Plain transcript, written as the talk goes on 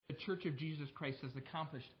Church of Jesus Christ has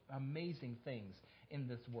accomplished amazing things in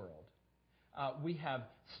this world. We have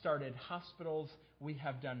started hospitals. We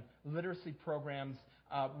have done literacy programs.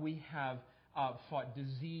 We have fought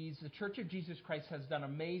disease. The Church of Jesus Christ has done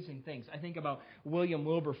amazing things. I think about William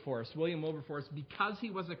Wilberforce. William Wilberforce, because he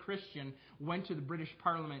was a Christian, went to the British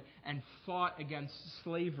Parliament and fought against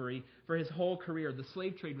slavery for his whole career. The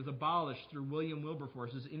slave trade was abolished through William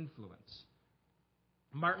Wilberforce's influence.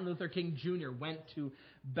 Martin Luther King Jr. went to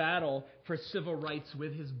battle for civil rights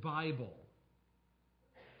with his Bible.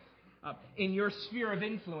 In your sphere of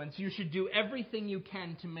influence, you should do everything you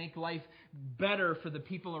can to make life better for the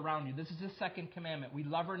people around you. This is the second commandment. We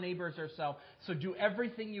love our neighbors ourselves, so do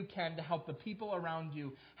everything you can to help the people around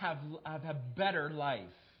you have a better life.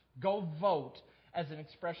 Go vote as an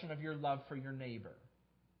expression of your love for your neighbor.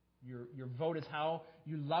 Your vote is how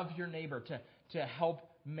you love your neighbor to help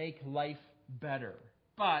make life better.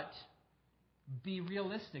 But be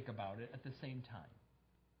realistic about it at the same time.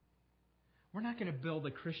 We're not going to build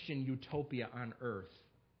a Christian utopia on earth.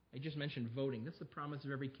 I just mentioned voting. That's the promise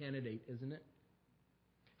of every candidate, isn't it?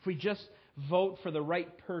 If we just vote for the right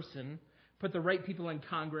person, put the right people in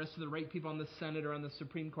Congress, the right people on the Senate or on the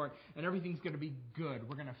Supreme Court, and everything's going to be good.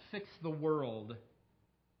 We're going to fix the world.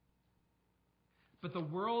 But the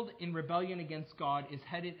world in rebellion against God is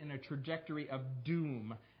headed in a trajectory of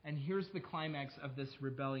doom. And here's the climax of this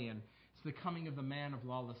rebellion. It's the coming of the man of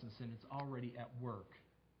lawlessness, and it's already at work.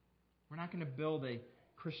 We're not going to build a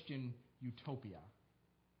Christian utopia.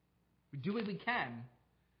 We do what we can,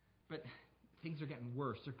 but things are getting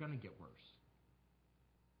worse. They're going to get worse.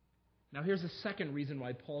 Now here's a second reason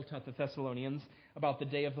why Paul taught the Thessalonians about the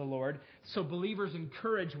day of the Lord. So believers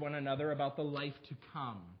encourage one another about the life to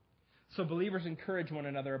come. So believers encourage one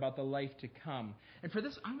another about the life to come. And for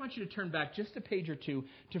this, I want you to turn back just a page or two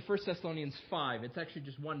to 1 Thessalonians 5. It's actually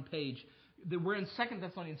just one page. We're in 2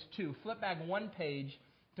 Thessalonians 2. Flip back one page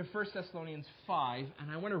to 1 Thessalonians 5, and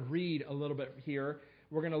I want to read a little bit here.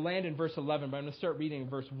 We're going to land in verse 11, but I'm going to start reading in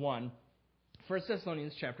verse 1. 1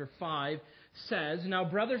 Thessalonians chapter 5 says, "Now,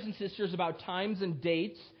 brothers and sisters, about times and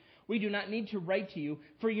dates, we do not need to write to you,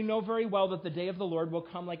 for you know very well that the day of the Lord will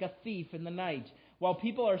come like a thief in the night. While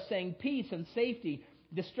people are saying peace and safety,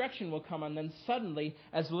 destruction will come on them suddenly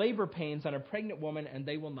as labor pains on a pregnant woman, and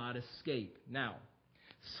they will not escape." Now,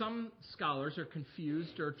 some scholars are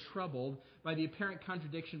confused or troubled by the apparent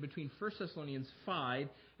contradiction between 1 Thessalonians 5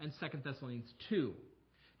 and 2 Thessalonians 2.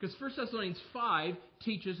 Because 1 Thessalonians 5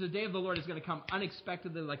 teaches the day of the Lord is going to come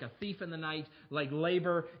unexpectedly like a thief in the night, like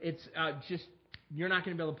labor. It's just, you're not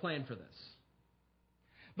going to be able to plan for this.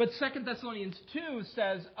 But 2 Thessalonians 2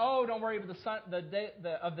 says, oh, don't worry about the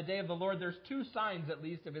day of the Lord. There's two signs, at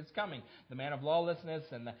least, of His coming. The man of lawlessness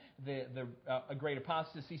and a great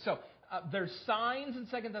apostasy. So there's signs in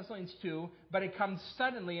 2 Thessalonians 2, but it comes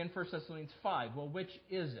suddenly in 1 Thessalonians 5. Well, which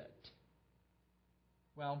is it?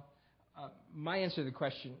 Well, my answer to the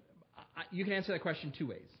question, you can answer that question two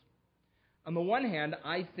ways. On the one hand,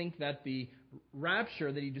 I think that the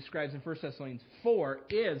rapture that he describes in 1 Thessalonians 4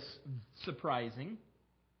 is surprising.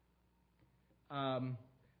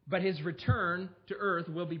 But his return to earth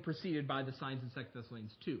will be preceded by the signs in 2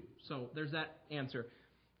 Thessalonians 2. So there's that answer.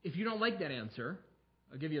 If you don't like that answer,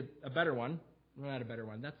 I'll give you a better one. Well, not a better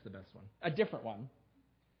one. That's the best one. A different one.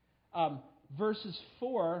 Verses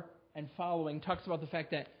 4 and following talks about the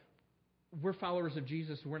fact that we're followers of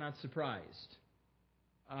Jesus. We're not surprised.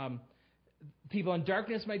 People in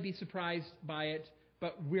darkness might be surprised by it,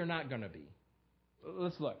 but we're not going to be.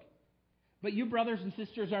 Let's look. "But you, brothers and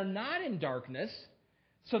sisters, are not in darkness,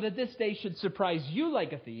 so that this day should surprise you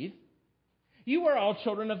like a thief. You are all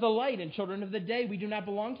children of the light and children of the day. We do not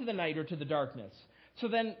belong to the night or to the darkness. So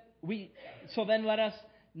then let us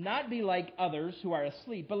not be like others who are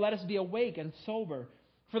asleep, but let us be awake and sober.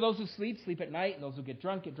 For those who sleep, sleep at night, and those who get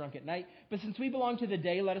drunk at night. But since we belong to the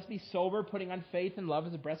day, let us be sober, putting on faith and love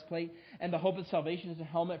as a breastplate, and the hope of salvation as a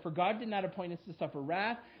helmet. For God did not appoint us to suffer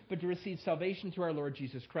wrath, but to receive salvation through our Lord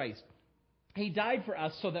Jesus Christ. He died for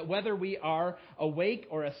us so that whether we are awake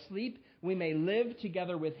or asleep, we may live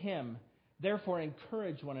together with Him. Therefore,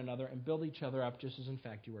 encourage one another and build each other up, just as in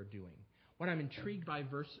fact you are doing." What I'm intrigued by,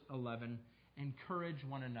 verse 11, encourage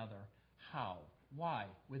one another. How? Why?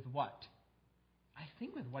 With what? I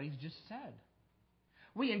think with what he's just said.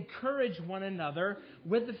 We encourage one another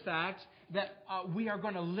with the fact that we are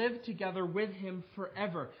going to live together with Him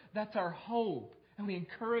forever. That's our hope. And we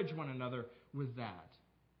encourage one another with that.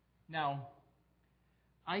 Now,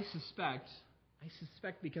 I suspect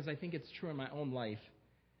because I think it's true in my own life,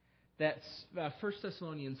 that 1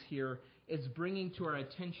 Thessalonians here is bringing to our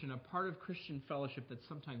attention a part of Christian fellowship that's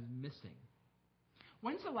sometimes missing.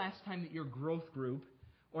 When's the last time that your growth group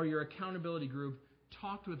or your accountability group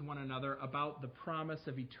talked with one another about the promise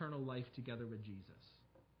of eternal life together with Jesus?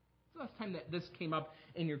 It's the last time that this came up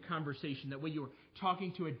in your conversation, that when you were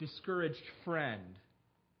talking to a discouraged friend.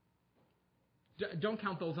 Don't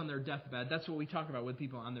count those on their deathbed. That's what we talk about with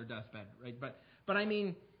people on their deathbed, right? But I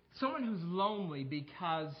mean, someone who's lonely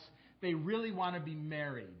because they really want to be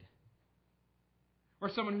married. Or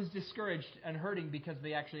someone who's discouraged and hurting because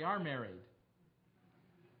they actually are married.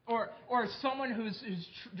 Or someone who's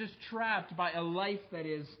just trapped by a life that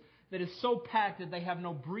is so packed that they have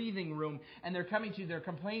no breathing room, and they're coming to you, they're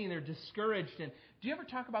complaining, they're discouraged. And do you ever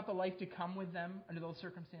talk about the life to come with them under those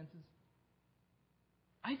circumstances?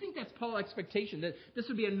 I think that's Paul's expectation, that this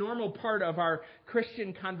would be a normal part of our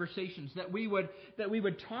Christian conversations, that we would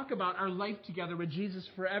talk about our life together with Jesus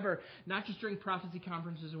forever, not just during prophecy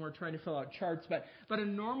conferences when we're trying to fill out charts, but a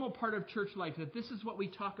normal part of church life, that this is what we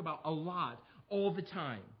talk about a lot, all the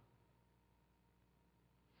time.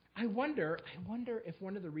 I wonder if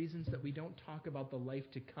one of the reasons that we don't talk about the life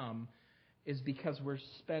to come is because we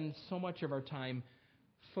spend so much of our time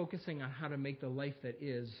focusing on how to make the life that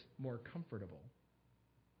is more comfortable.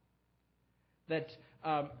 That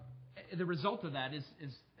the result of that is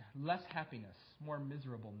less happiness, more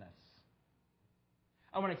miserableness.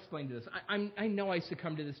 I want to explain to this. I know I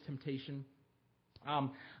succumb to this temptation.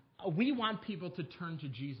 We want people to turn to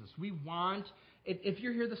Jesus. We want, if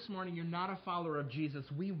you're here this morning, you're not a follower of Jesus,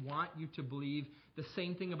 we want you to believe the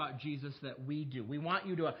same thing about Jesus that we do. We want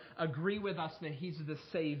you to agree with us that He's the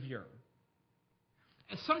Savior.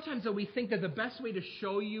 And sometimes, though, we think that the best way to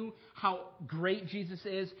show you how great Jesus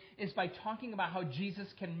is by talking about how Jesus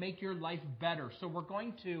can make your life better. So we're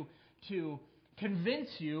going to convince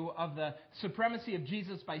you of the supremacy of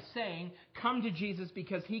Jesus by saying, come to Jesus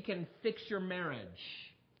because He can fix your marriage.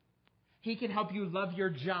 He can help you love your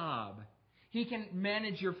job. He can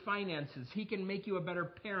manage your finances. He can make you a better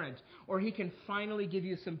parent. Or He can finally give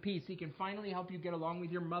you some peace. He can finally help you get along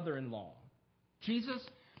with your mother-in-law. Jesus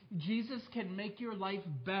can make your life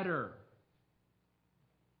better.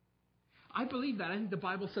 I believe that. I think the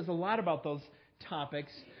Bible says a lot about those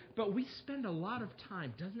topics, but we spend a lot of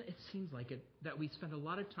time, doesn't it? It seems like it, that we spend a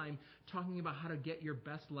lot of time talking about how to get your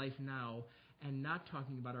best life now and not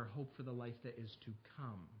talking about our hope for the life that is to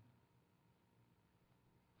come.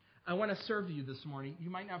 I want to serve you this morning. You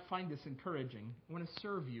might not find this encouraging. I want to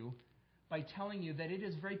serve you by telling you that it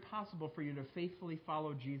is very possible for you to faithfully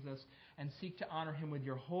follow Jesus and seek to honor Him with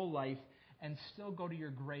your whole life and still go to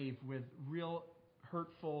your grave with real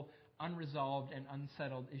hurtful, unresolved, and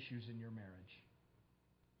unsettled issues in your marriage.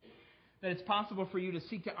 That it's possible for you to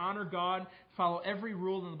seek to honor God, follow every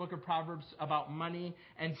rule in the book of Proverbs about money,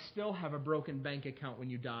 and still have a broken bank account when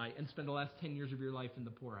you die and spend the last 10 years of your life in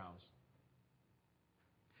the poorhouse.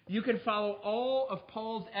 You can follow all of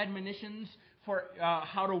Paul's admonitions for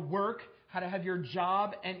how to work, how to have your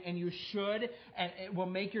job, and you should, and it will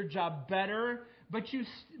make your job better, but you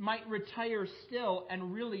might retire still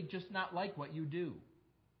and really just not like what you do.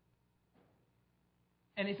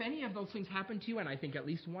 And if any of those things happen to you, and I think at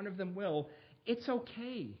least one of them will, it's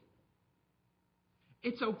okay.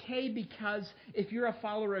 It's okay because if you're a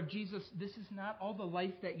follower of Jesus, this is not all the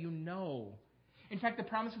life that you know. In fact, the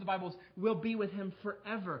promise of the Bible is we'll be with Him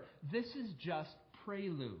forever. This is just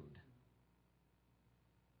prelude.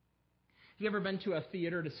 Have you ever been to a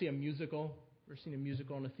theater to see a musical? Ever seen a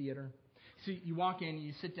musical in a theater? So you walk in,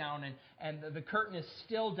 you sit down, and the curtain is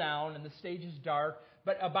still down, and the stage is dark.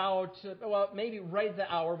 But about, maybe right at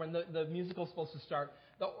the hour when the musical is supposed to start,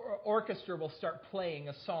 the orchestra will start playing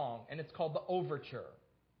a song, and it's called the overture.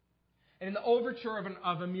 And in the overture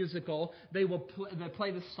of a musical, they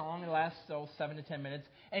play this song. It lasts 7 to 10 minutes.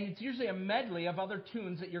 And it's usually a medley of other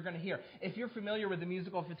tunes that you're going to hear. If you're familiar with the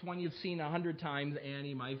musical, if it's one you've seen 100 times,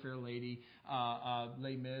 Annie, My Fair Lady,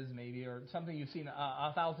 Les Mis maybe, or something you've seen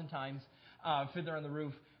 1,000 times, Fiddler on the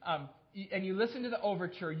Roof, and you listen to the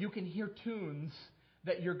overture, you can hear tunes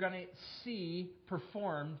that you're going to see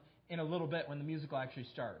performed in a little bit when the musical actually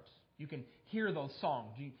starts. You can hear those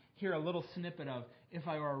songs. You hear a little snippet of If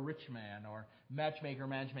I Were a Rich Man or Matchmaker,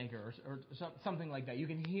 or something like that. You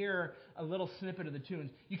can hear a little snippet of the tunes.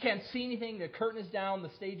 You can't see anything. The curtain is down. The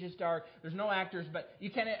stage is dark. There's no actors, but you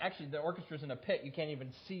can't actually. The orchestra's in a pit. You can't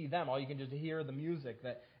even see them. All you can just hear the music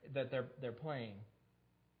that they're playing.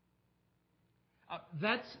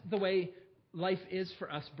 That's the way life is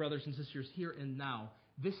for us, brothers and sisters, here and now.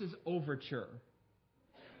 This is overture.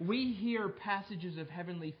 We hear passages of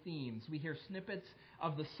heavenly themes. We hear snippets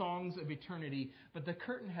of the songs of eternity, but the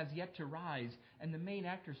curtain has yet to rise, and the main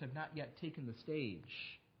actors have not yet taken the stage.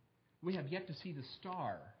 We have yet to see the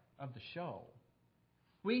star of the show.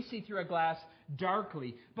 We see through a glass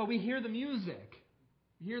darkly, but we hear the music.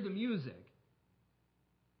 Hear the music.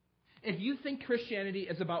 If you think Christianity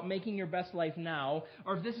is about making your best life now,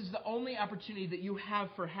 or if this is the only opportunity that you have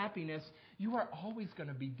for happiness, you are always going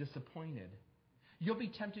to be disappointed. You'll be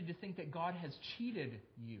tempted to think that God has cheated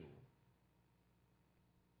you.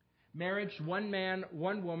 Marriage, one man,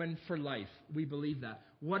 one woman for life. We believe that.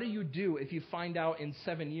 What do you do if you find out in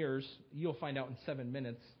 7 years, you'll find out in 7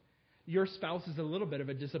 minutes, your spouse is a little bit of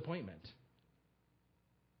a disappointment?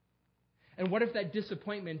 And what if that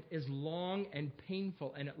disappointment is long and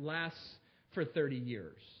painful and it lasts for 30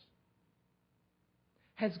 years?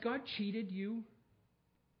 Has God cheated you?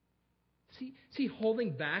 Is he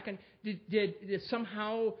holding back? And did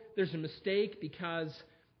somehow there's a mistake because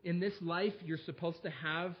in this life you're supposed to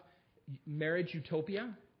have marriage utopia?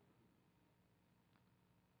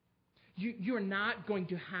 You're not going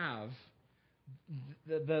to have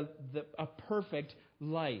a perfect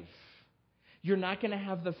life. You're not going to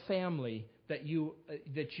have the family that you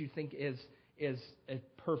think is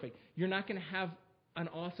perfect. You're not going to have an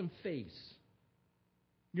awesome face.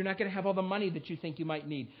 You're not going to have all the money that you think you might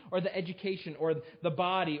need, or the education, or the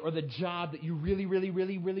body, or the job that you really, really,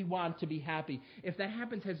 really, really want to be happy. If that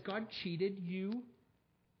happens, has God cheated you?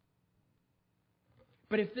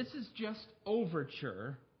 But if this is just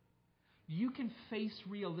overture, you can face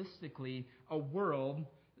realistically a world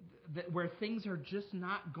where things are just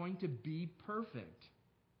not going to be perfect.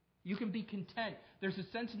 You can be content. There's a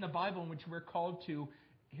sense in the Bible in which we're called to,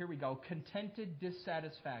 here we go, contented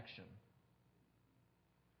dissatisfaction.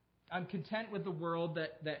 I'm content with the world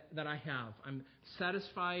that I have. I'm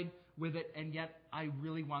satisfied with it, and yet I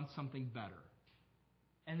really want something better.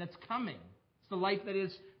 And that's coming. It's the life that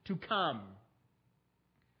is to come.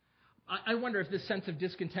 I wonder if this sense of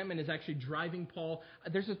discontentment is actually driving Paul.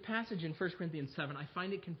 There's a passage in 1 Corinthians 7. I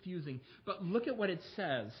find it confusing. But look at what it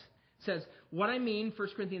says. It says, what I mean, 1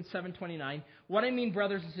 Corinthians 7:29, what I mean,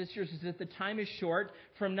 brothers and sisters, is that the time is short.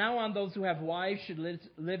 From now on, those who have wives should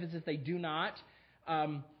live as if they do not.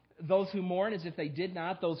 Those who mourn as if they did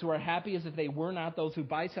not. Those who are happy as if they were not. Those who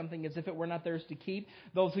buy something as if it were not theirs to keep.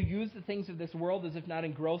 Those who use the things of this world as if not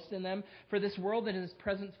engrossed in them. For this world in its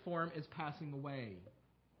present form is passing away.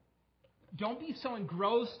 Don't be so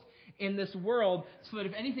engrossed in this world so that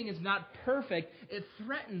if anything is not perfect, it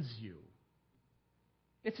threatens you.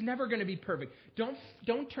 It's never going to be perfect.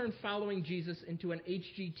 Don't turn following Jesus into an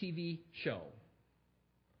HGTV show.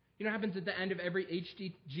 You know what happens at the end of every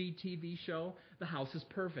HGTV show? The house is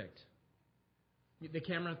perfect. The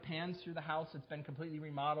camera pans through the house. It's been completely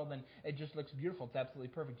remodeled, and it just looks beautiful. It's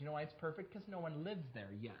absolutely perfect. You know why it's perfect? Because no one lives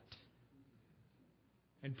there yet.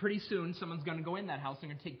 And pretty soon, someone's going to go in that house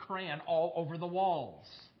and they're going to take crayon all over the walls.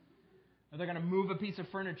 Or they're going to move a piece of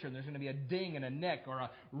furniture and there's going to be a ding and a nick or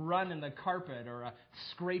a run in the carpet or a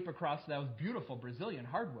scrape across those beautiful Brazilian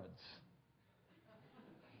hardwoods.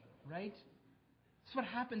 Right? That's what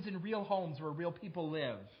happens in real homes where real people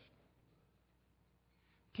live.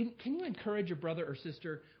 Can you encourage a brother or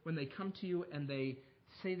sister when they come to you and they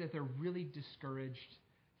say that they're really discouraged?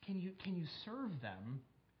 Can you serve them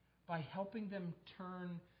by helping them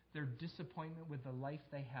turn their disappointment with the life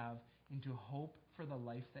they have into hope for the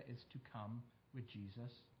life that is to come with Jesus?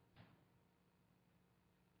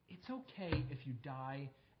 It's okay if you die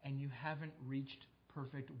and you haven't reached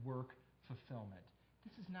perfect work fulfillment.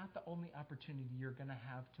 This is not the only opportunity you're going to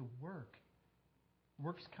have to work.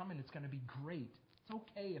 Work's coming. It's going to be great. It's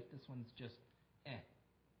okay if this one's just Right?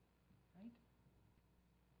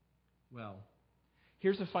 Well,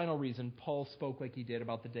 here's a final reason Paul spoke like he did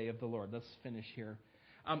about the day of the Lord. Let's finish here.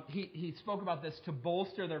 He spoke about this to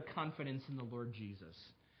bolster their confidence in the Lord Jesus.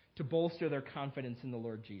 To bolster their confidence in the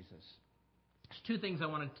Lord Jesus. There's two things I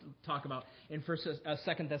want to talk about in 2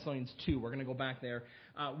 Thessalonians 2. We're going to go back there.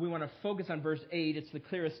 We want to focus on verse 8. It's the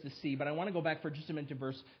clearest to see, but I want to go back for just a minute to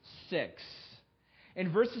verse 6. In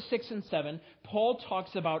verses 6 and 7, Paul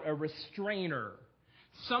talks about a restrainer.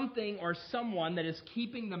 Something or someone that is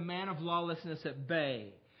keeping the man of lawlessness at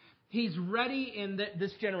bay. He's ready in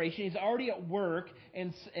this generation. He's already at work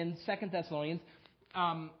in 2 Thessalonians.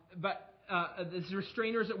 But this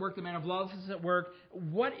restrainer is at work. The man of lawlessness is at work.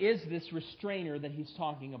 What is this restrainer that he's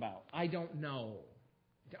talking about? I don't know.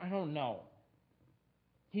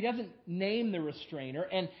 He doesn't name the restrainer.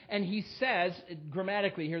 And he says,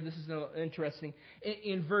 grammatically here, this is interesting.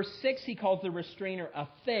 In verse 6, he calls the restrainer a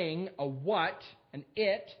thing, a what, an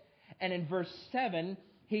it. And in verse 7,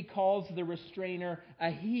 he calls the restrainer a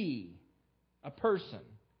he, a person.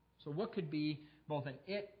 So what could be both an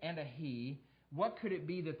it and a he? What could it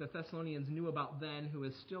be that the Thessalonians knew about then who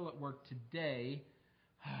is still at work today?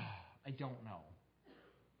 I don't know.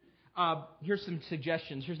 Here's some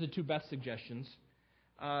suggestions. Here's the two best suggestions.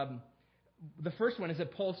 The first one is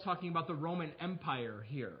that Paul's talking about the Roman Empire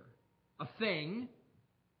here. A thing,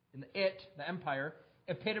 in the empire,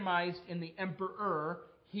 epitomized in the emperor,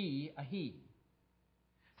 a he.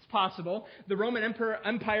 It's possible. The Roman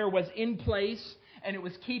Empire was in place, and it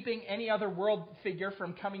was keeping any other world figure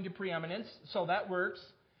from coming to preeminence, so that works.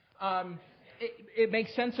 It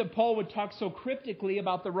makes sense that Paul would talk so cryptically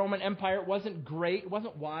about the Roman Empire. It wasn't great, it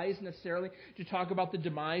wasn't wise necessarily to talk about the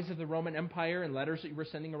demise of the Roman Empire in letters that you were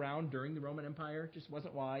sending around during the Roman Empire. It just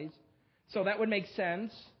wasn't wise. So that would make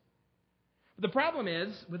sense. The problem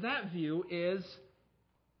is, with that view, is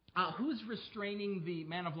who's restraining the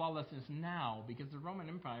man of lawlessness now? Because the Roman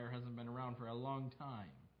Empire hasn't been around for a long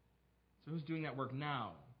time. So who's doing that work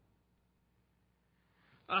now?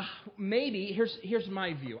 Maybe, here's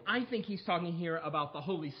my view. I think he's talking here about the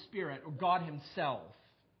Holy Spirit, or God himself.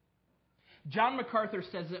 John MacArthur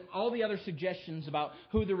says that all the other suggestions about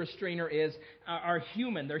who the restrainer is are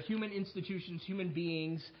human. They're human institutions, human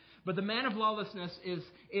beings. But the man of lawlessness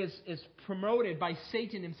is promoted by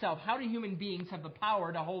Satan himself. How do human beings have the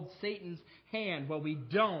power to hold Satan's hand? Well, we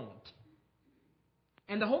don't.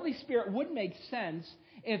 And the Holy Spirit would make sense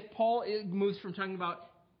if Paul moves from talking about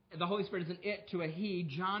the Holy Spirit is an it to a he.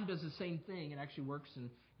 John does the same thing. It actually works in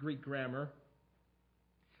Greek grammar.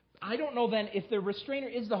 I don't know then if the restrainer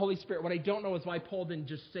is the Holy Spirit. What I don't know is why Paul didn't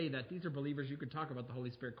just say that. These are believers. You could talk about the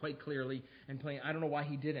Holy Spirit quite clearly and plain. I don't know why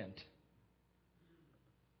he didn't.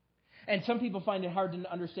 And some people find it hard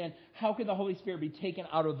to understand, how could the Holy Spirit be taken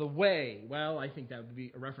out of the way? Well, I think that would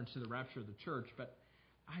be a reference to the rapture of the church, but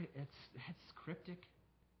it's cryptic.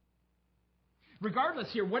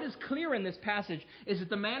 Regardless here, what is clear in this passage is that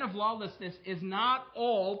the man of lawlessness is not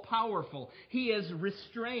all powerful. He is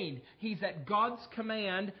restrained. He's at God's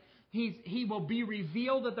command. He will be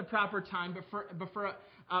revealed at the proper time,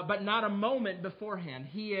 but not a moment beforehand.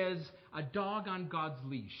 He is a dog on God's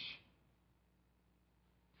leash.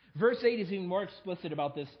 Verse 8 is even more explicit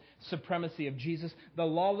about this supremacy of Jesus. The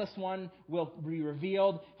lawless one will be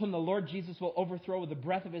revealed, whom the Lord Jesus will overthrow with the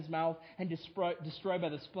breath of his mouth and destroy by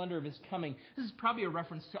the splendor of his coming. This is probably a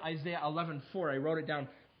reference to Isaiah 11:4. I wrote it down.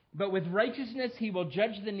 But with righteousness he will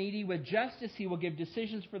judge the needy. With justice he will give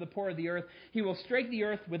decisions for the poor of the earth. He will strike the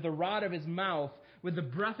earth with the rod of his mouth. With the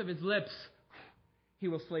breath of his lips he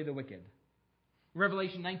will slay the wicked.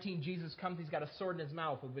 Revelation 19, Jesus comes. He's got a sword in his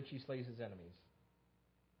mouth with which he slays his enemies.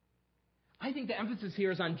 I think the emphasis here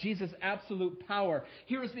is on Jesus' absolute power.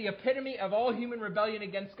 Here is the epitome of all human rebellion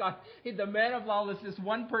against God. The man of lawlessness,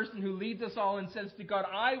 one person who leads us all and says to God,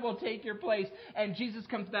 I will take your place. And Jesus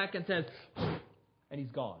comes back and says, and he's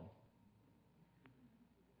gone.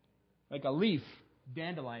 Like a leaf,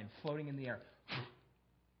 dandelion floating in the air.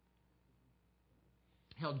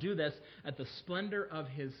 He'll do this at the splendor of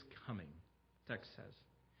his coming, the text says.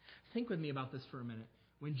 Think with me about this for a minute.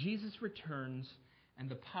 When Jesus returns, and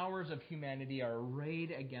the powers of humanity are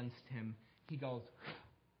arrayed against him, he goes,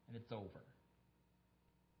 and it's over.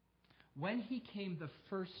 When he came the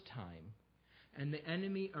first time, and the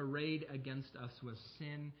enemy arrayed against us was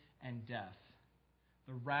sin and death,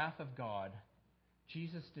 the wrath of God,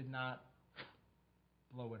 Jesus did not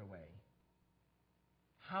blow it away.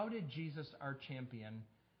 How did Jesus, our champion,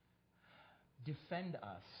 defend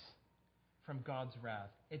us from God's wrath?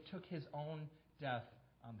 It took his own death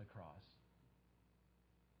on the cross.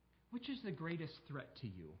 Which is the greatest threat to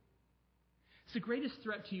you? Is the greatest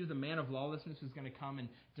threat to you the man of lawlessness who's going to come and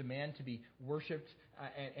demand to be worshipped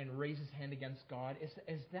and raise his hand against God?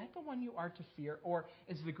 Is that the one you are to fear? Or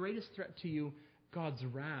is the greatest threat to you God's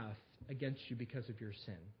wrath against you because of your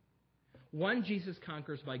sin? One Jesus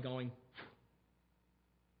conquers by going.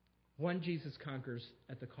 One Jesus conquers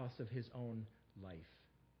at the cost of his own life.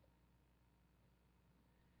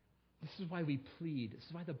 This is why we plead. This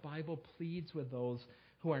is why the Bible pleads with those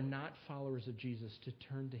who are not followers of Jesus to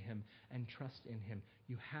turn to him and trust in him.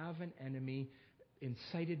 You have an enemy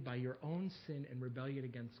incited by your own sin and rebellion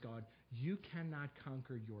against God. You cannot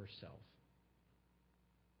conquer yourself.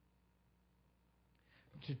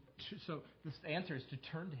 So this answer is to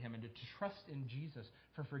turn to him and to trust in Jesus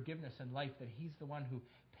for forgiveness and life, that he's the one who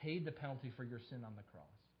paid the penalty for your sin on the cross.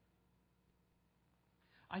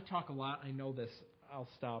 I talk a lot. I know this. I'll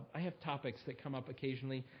stop. I have topics that come up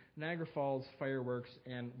occasionally. Niagara Falls, fireworks,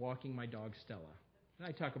 and walking my dog Stella. And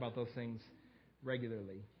I talk about those things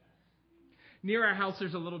regularly. Near our house,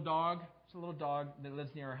 there's a little dog. It's a little dog that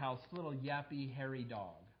lives near our house. It's a little yappy, hairy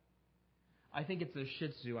dog. I think it's a Shih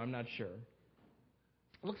Tzu. I'm not sure.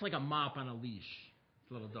 It looks like a mop on a leash.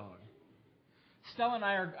 It's a little dog. Stella and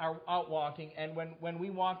I are out walking, and when we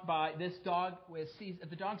walk by, this dog, if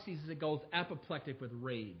the dog sees us, it goes apoplectic with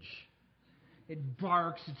rage. It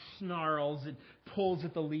barks, it snarls, it pulls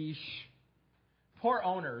at the leash.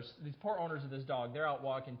 these poor owners of this dog, they're out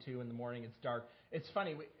walking too in the morning. It's dark. It's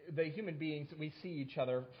funny. The human beings, we see each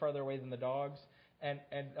other farther away than the dogs. And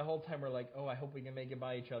the whole time we're like, oh, I hope we can make it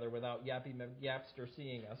by each other without Yappy Yapster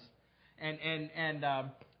seeing us. And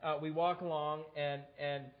we walk along, and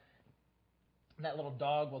that little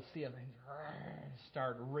dog will see us and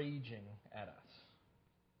start raging at us.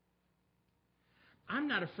 I'm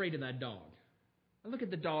not afraid of that dog. I look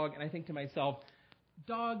at the dog and I think to myself,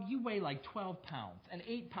 dog, you weigh like 12 pounds, and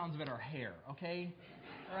 8 pounds of it are hair, okay?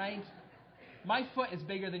 All right? My foot is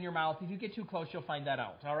bigger than your mouth. If you get too close, you'll find that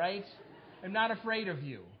out, all right? I'm not afraid of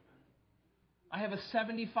you. I have a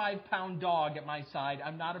 75-pound dog at my side.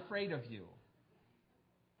 I'm not afraid of you.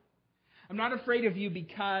 I'm not afraid of you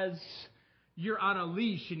because you're on a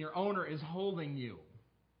leash and your owner is holding you.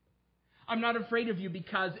 I'm not afraid of you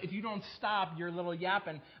because if you don't stop your little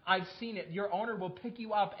yapping, I've seen it, your owner will pick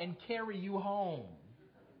you up and carry you home.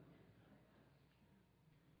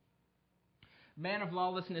 Man of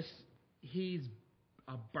lawlessness, he's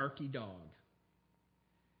a barky dog.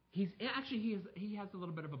 He has a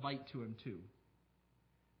little bit of a bite to him too.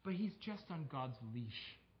 But he's just on God's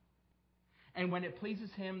leash. And when it pleases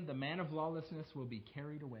him, the man of lawlessness will be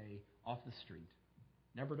carried away off the street,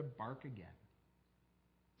 never to bark again.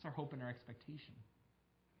 It's our hope and our expectation,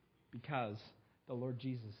 because the Lord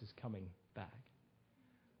Jesus is coming back.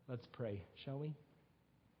 Let's pray, shall we?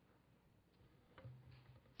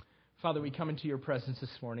 Father, we come into your presence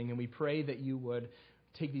this morning, and we pray that you would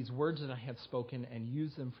take these words that I have spoken and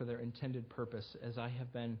use them for their intended purpose as I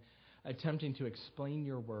have been attempting to explain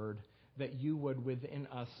your word, that you would within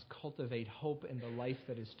us cultivate hope in the life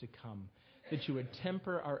that is to come, that you would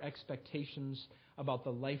temper our expectations about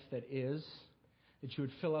the life that is, that you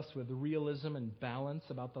would fill us with realism and balance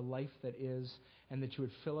about the life that is, and that you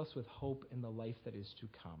would fill us with hope in the life that is to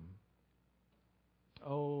come.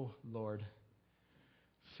 Oh, Lord,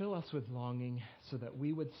 fill us with longing so that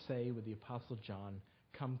we would say with the Apostle John,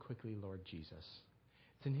 "Come quickly, Lord Jesus."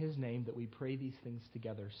 It's in his name that we pray these things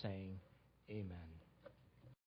together, saying, Amen.